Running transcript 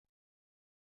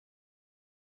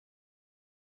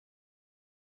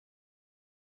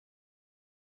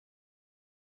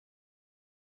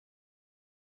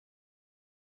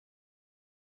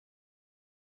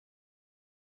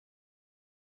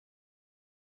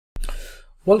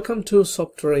Welcome to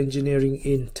Software Engineering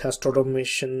in Test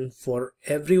Automation for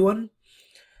Everyone.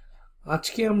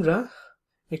 আজকে আমরা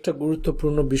একটা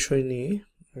গুরুত্বপূর্ণ বিষয় নিয়ে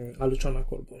আলোচনা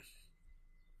করব।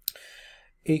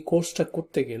 এই কোর্সটা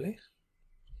করতে গেলে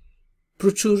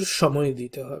প্রচুর সময়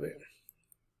দিতে হবে।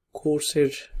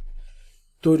 কোর্সের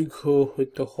দৈর্ঘ্য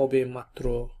হয়তো হবে মাত্র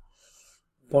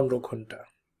 15 ঘন্টা,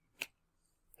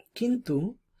 কিন্তু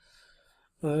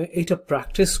এটা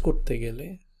প্র্যাকটিস করতে গেলে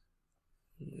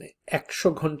 100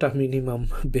 ঘন্টা মিনিমাম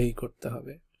ব্যয় করতে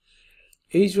হবে।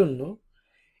 এই জন্য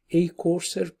এই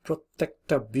কোর্সের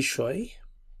প্রত্যেকটা বিষয়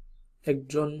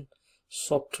একজন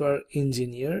software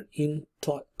engineer in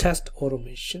test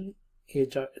automation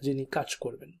যিনি কাজ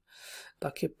করবেন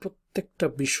তাকে প্রত্যেকটা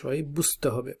বিষয় বুঝতে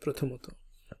হবে। প্রথমত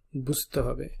বুঝতে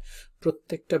হবে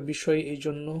প্রত্যেকটা বিষয়। এই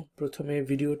জন্য প্রথমে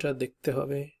ভিডিওটা দেখতে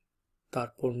হবে,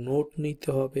 তারপর নোট নিতে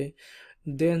হবে,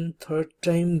 দেন থার্ড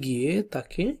টাইম গিয়ে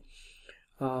তাকে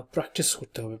প্র্যাকটিস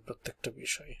করতে হবে প্রত্যেকটা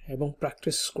বিষয়। এবং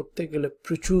প্র্যাকটিস করতে গেলে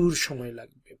প্রচুর সময়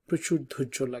লাগবে, প্রচুর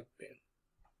ধৈর্য লাগবে।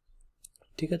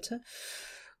 ঠিক আছে?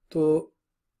 তো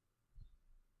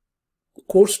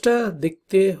কোর্সটা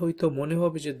দেখতে হয়তো মনে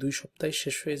হবে যে 2 সপ্তাহে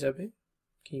শেষ হয়ে যাবে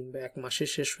কিংবা 1 মাসে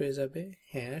শেষ হয়ে যাবে।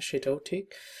 হ্যাঁ, সেটাও ঠিক,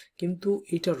 কিন্তু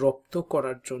এটা রপ্ত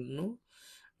করার জন্য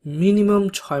মিনিমাম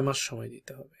 6 মাস সময়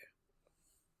দিতে হবে।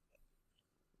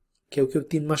 কেউ কেউ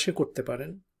 3 মাসে করতে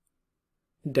পারেন,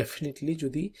 ডেফিনেটলি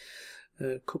যদি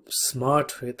খুব স্মার্ট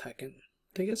হয়ে থাকেন।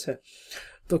 ঠিক আছে?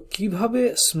 তো কিভাবে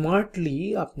স্মার্টলি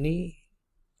আপনি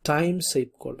টাইম সেভ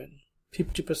করবেন,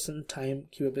 50% টাইম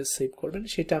কিভাবে সেভ করবেন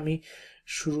সেটা আমি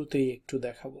শুরুতেই একটু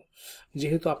দেখাবো।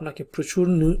 যেহেতু আপনাকে প্রচুর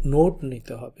নোট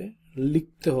নিতে হবে,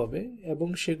 লিখতে হবে এবং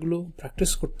সেগুলো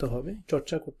প্র্যাকটিস করতে হবে,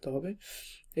 চর্চা করতে হবে।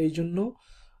 এই জন্য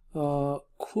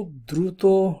খুব দ্রুত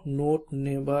নোট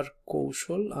নেবার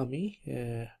কৌশল আমি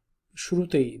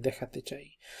শুরুতেই দেখাতে চাই,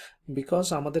 বিকজ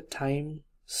আমাদের টাইম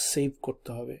সেভ করতে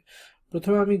হবে।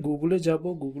 প্রথমে আমি গুগলে যাব,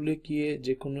 গুগলে গিয়ে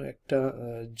যে কোনো একটা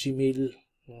জিমেইল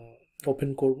ওপেন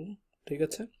করব। ঠিক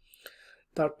আছে?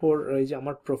 তারপর এই যে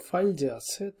আমার প্রোফাইল যে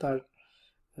আছে তার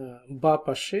বাঁ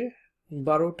পাশে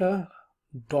 12টা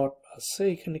ডট আছে,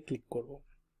 এখানে ক্লিক করব।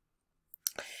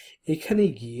 এখানে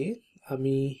গিয়ে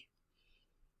আমি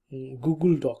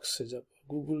গুগল ডক্সে যাব।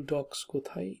 গুগল ডক্স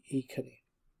কোথায়? এইখানে।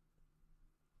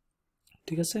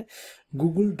 ঠিক আছে?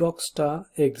 গুগল ডক্সটা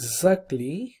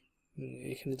এক্স্যাক্টলি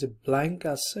এখানে যে ব্ল্যাঙ্ক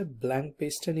আছে, ব্ল্যাঙ্ক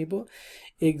পেজটা নিব।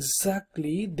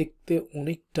 এক্স্যাক্টলি দেখতে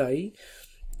অনেকটাই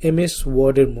এমএস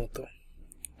ওয়ার্ডের মতো।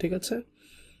 ঠিক আছে?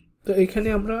 তো এখানে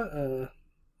আমরা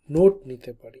নোট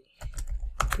নিতে পারি।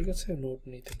 ঠিক আছে? নোট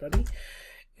নিতে পারি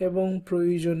এবং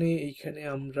প্রয়োজনে এইখানে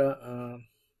আমরা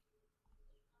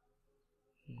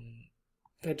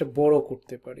এটা বড়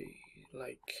করতে পারি,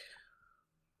 লাইক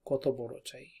কত বড়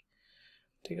চাই।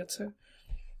 ঠিক আছে?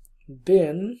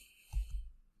 দেন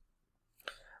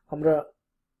আমরা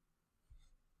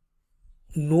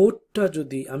নোটটা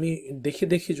যদি আমি দেখে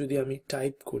দেখে যদি আমি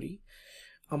টাইপ করি,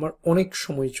 আমার অনেক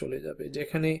সময় চলে যাবে।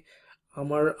 যেখানে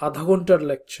আমার আধা ঘন্টার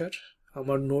লেকচার,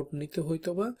 আমার নোট নিতে হয়তো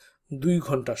বা 2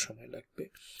 ঘন্টা সময় লাগবে।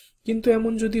 কিন্তু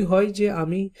এমন যদি হয় যে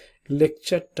আমি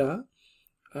লেকচারটা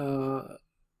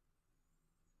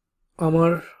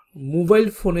আমার মোবাইল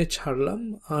ফোনে ছাড়লাম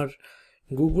আর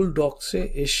গুগল ডক্সে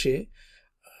এসে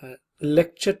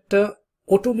লেকচারটা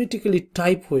অটোমেটিক্যালি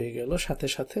টাইপ হয়ে গেল সাথে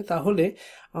সাথে, তাহলে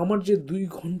আমার যে 2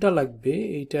 ঘন্টা লাগবে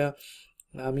এইটা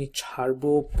আমি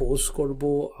ছাড়বো, পোস্ট করব,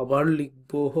 আবার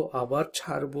লিখবো, আবার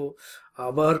ছাড়বো,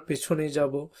 আবার পেছনে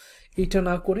যাব, এটা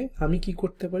না করে আমি কি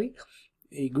করতে পারি,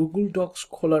 এই গুগল ডক্স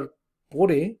খোলার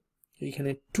পরে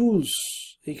এইখানে টুলস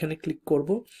এইখানে ক্লিক করব,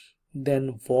 দেন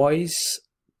ভয়েস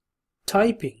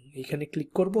টাইপিং এখানে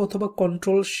ক্লিক করব, অথবা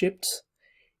কন্ট্রোল শিফট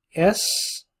এস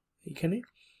এখানে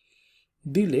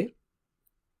দিলে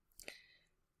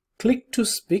ক্লিক টু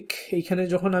স্পিক এইখানে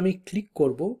যখন আমি ক্লিক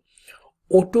করব,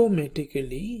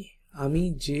 অটোমেটিক্যালি আমি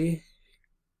যে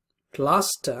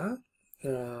ক্লাসটা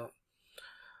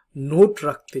নোট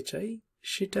রাখতে চাই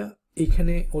সেটা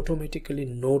এখানে অটোমেটিক্যালি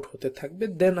নোট হতে থাকবে।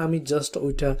 দেন আমি জাস্ট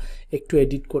ওইটা একটু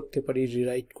এডিট করতে পারি,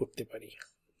 রিরাইট করতে পারি।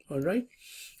 অলরাইট?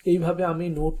 এইভাবে আমি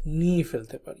নোট নিয়ে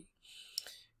ফেলতে পারি।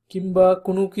 কিংবা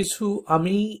কোনো কিছু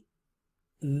আমি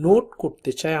নোট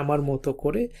করতে চাই আমার মতো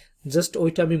করে, জাস্ট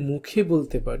ওইটা আমি মুখে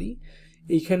বলতে পারি,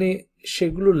 এইখানে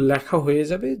সেগুলো লেখা হয়ে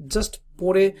যাবে। জাস্ট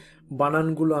পরে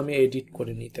বানানগুলো আমি এডিট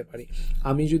করে নিতে পারি।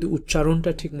 আমি যদি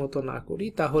উচ্চারণটা ঠিক মতো না করি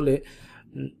তাহলে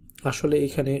আসলে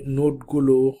এখানে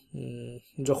নোটগুলো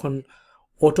যখন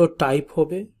অটো টাইপ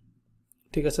হবে,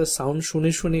 ঠিক আছে, সাউন্ড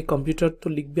শুনে শুনে কম্পিউটার তো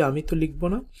লিখবে, আমি তো লিখবো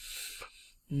না,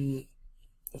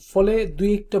 ফলে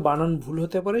 2-1টা বানান ভুল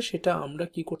হতে পারে, সেটা আমরা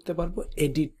কি করতে পারবো,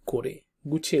 এডিট করে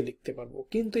গুছিয়ে লিখতে পারবো।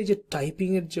 কিন্তু এই যে টাইপিং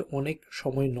এর যে অনেক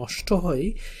সময় নষ্ট হয়,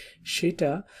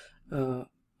 সেটা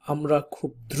আমরা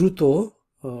খুব দ্রুত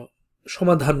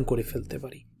সমাধান করে ফেলতে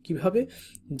পারি। কিভাবে?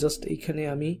 জাস্ট এইখানে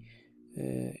আমি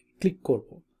ক্লিক করব,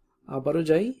 আবারও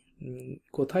যাই,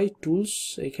 কোথায় টুলস,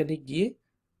 এখানে গিয়ে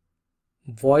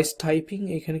ভয়েস টাইপিং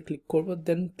এখানে ক্লিক করব,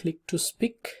 দেন ক্লিক টু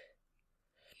স্পিক।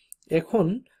 এখন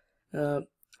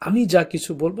আমি যা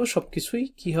কিছু বলবো সবকিছুই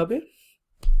কি হবে,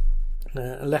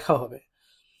 লেখা হবে।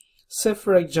 Say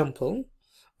for example,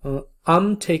 I'm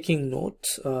taking notes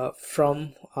from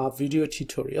a video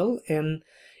tutorial and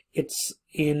it's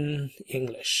in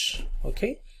English.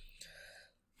 Okay,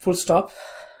 full stop.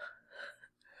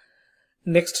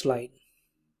 Next line,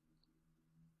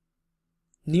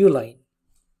 new line.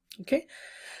 Okay,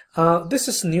 this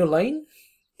is new line,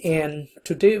 and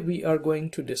today we are going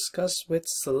to discuss with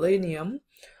Selenium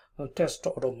test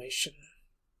automation.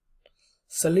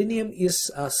 Selenium is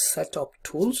a set of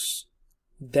tools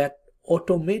that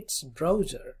automates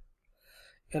browser,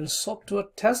 and software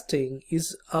testing is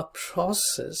a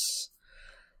process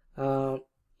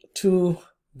to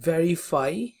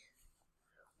verify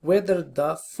whether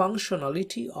the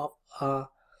functionality of a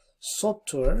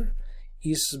software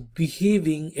is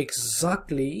behaving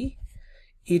exactly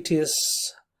it is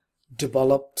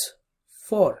developed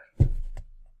for.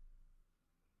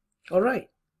 All right,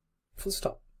 full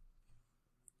stop.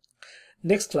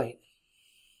 Next line,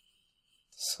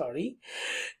 sorry,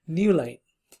 new line.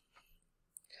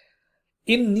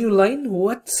 In new line,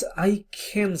 what I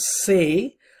can say,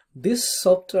 this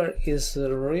software is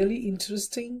really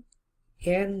interesting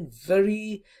and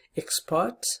very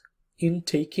expert in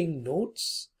taking notes,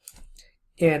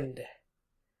 and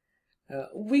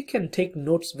we can take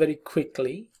notes very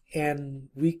quickly, and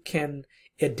we can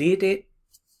edit it,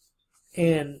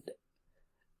 and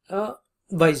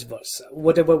vice versa,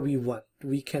 whatever we want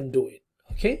we can do it.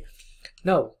 Okay,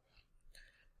 now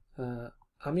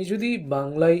আমি যদি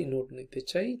বাংলায় note নিতে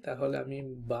চাই, তাহলে আমি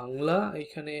বাংলা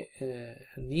এখানে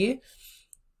নিয়ে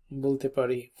বলতে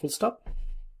পারি full stop.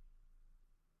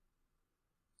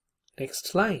 Next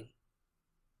line,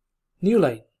 new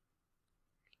line,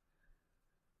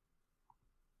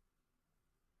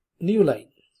 new line.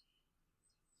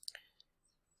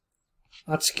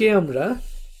 আজকে আমরা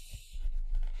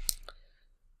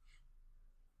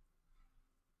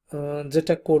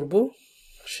যেটা করব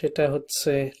সেটা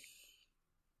হচ্ছে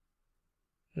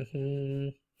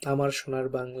আমার সোনার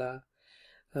বাংলা,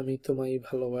 আমি তোমায়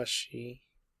ভালোবাসি,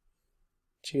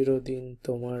 চিরদিন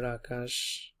তোমার আকাশ,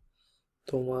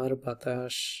 তোমার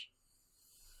বাতাস।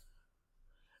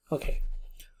 ওকে,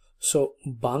 সো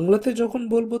বাংলাতে যখন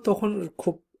বলবো তখন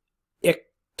খুব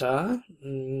একটা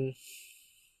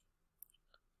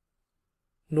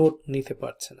নোট নিতে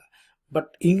পারছে না, বাট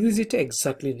ইংরেজিটা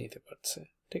এক্স্যাক্টলি নিতে পারছে।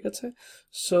 ঠিক আছে,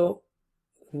 so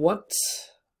what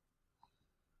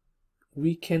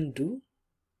we can do,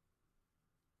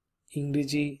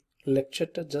 ইংরেজি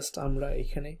লেকচারটা জাস্ট আমরা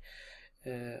এখানে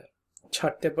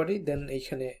ছাড়তে পারি, দেন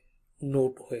এখানে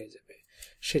নোট হয়ে যাবে,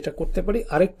 সেটা করতে পারি।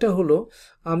 আরেকটা হলো,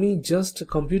 আমি জাস্ট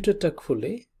কম্পিউটারটা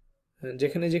খুলে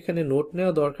যেখানে যেখানে নোট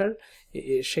নেওয়া দরকার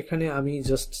সেখানে আমি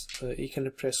জাস্ট এখানে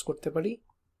প্রেস করতে পারি,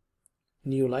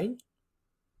 new line,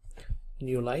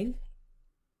 new line,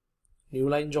 new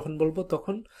line যখন বলবো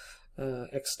তখন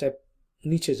এক স্টেপ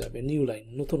নিচে যাবে, নিউ লাইন,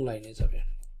 নতুন লাইনে যাবে,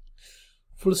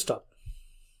 full stop.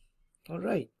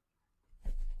 Alright,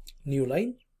 new line.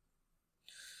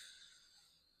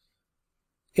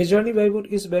 A journey Bible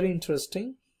is very interesting.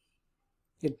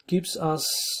 It gives us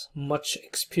much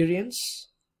experience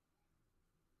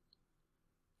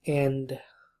and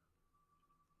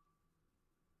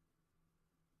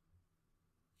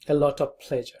a lot of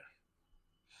pleasure.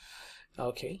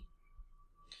 Okay,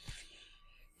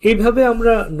 এইভাবে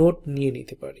আমরা নোট নিয়ে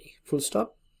নিতে পারি, full stop,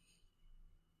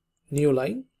 new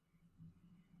line.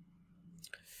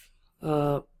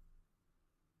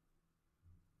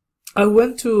 I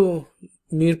went to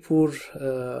Mirpur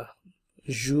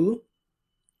Zoo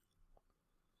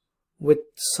with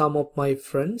some of my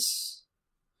friends,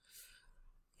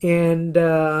 and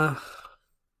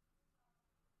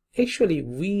actually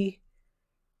we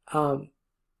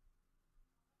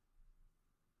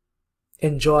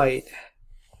enjoyed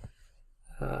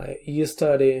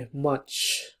yesterday much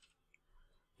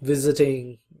visiting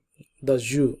the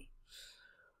zoo.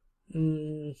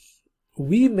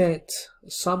 We met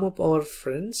some of our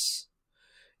friends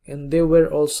and they were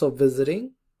also visiting,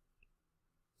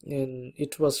 and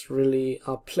it was really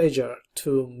a pleasure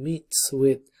to meet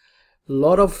with a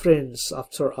lot of friends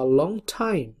after a long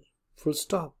time, full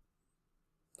stop.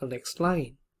 The next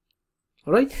line.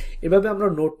 Alright, এভাবে আমরা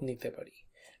note নিতে পারি।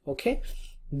 ওকে,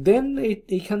 দেন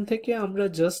এইখান থেকে আমরা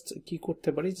just কি করতে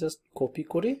পারি, জাস্ট কপি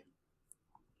করে,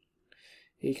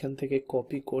 এইখান থেকে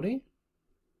কপি করে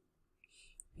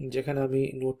যেখানে আমি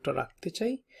নোটটা রাখতে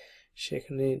চাই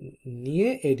সেখানে নিয়ে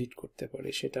এডিট করতে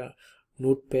পারি। সেটা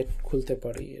নোটপ্যাড খুলতে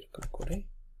পারি, এরকম করে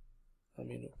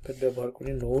আমি নোটপ্যাড ব্যবহার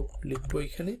করি, নোট লিখবো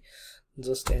এখানে,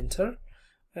 জাস্ট এন্টার,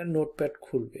 আর নোটপ্যাড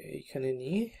খুলবে। এইখানে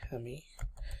নিয়ে আমি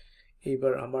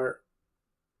এইবার আমার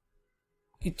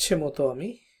ইচ্ছে মতো আমি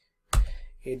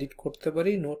এডিট করতে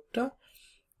পারি, নোটটা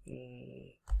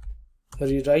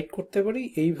রিরাইট করতে পারি।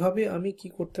 এইভাবে আমি কি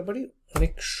করতে পারি,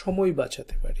 অনেক সময়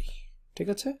বাঁচাতে পারি। ঠিক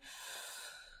আছে,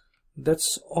 that's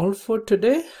all for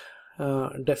today.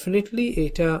 Definitely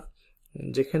এইটা,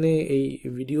 যেখানে এই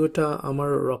ভিডিওটা আমার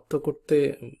রপ্ত করতে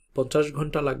 50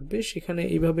 ঘন্টা লাগবে, সেখানে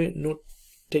এইভাবে নোট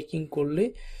টেকিং করলে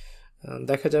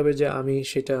দেখা যাবে যে আমি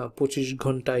সেটা 25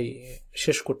 ঘন্টায়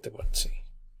শেষ করতে পারছি।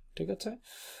 ঠিক আছে,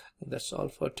 that's all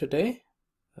for today.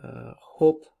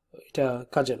 Hope এটা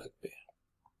কাজে লাগবে।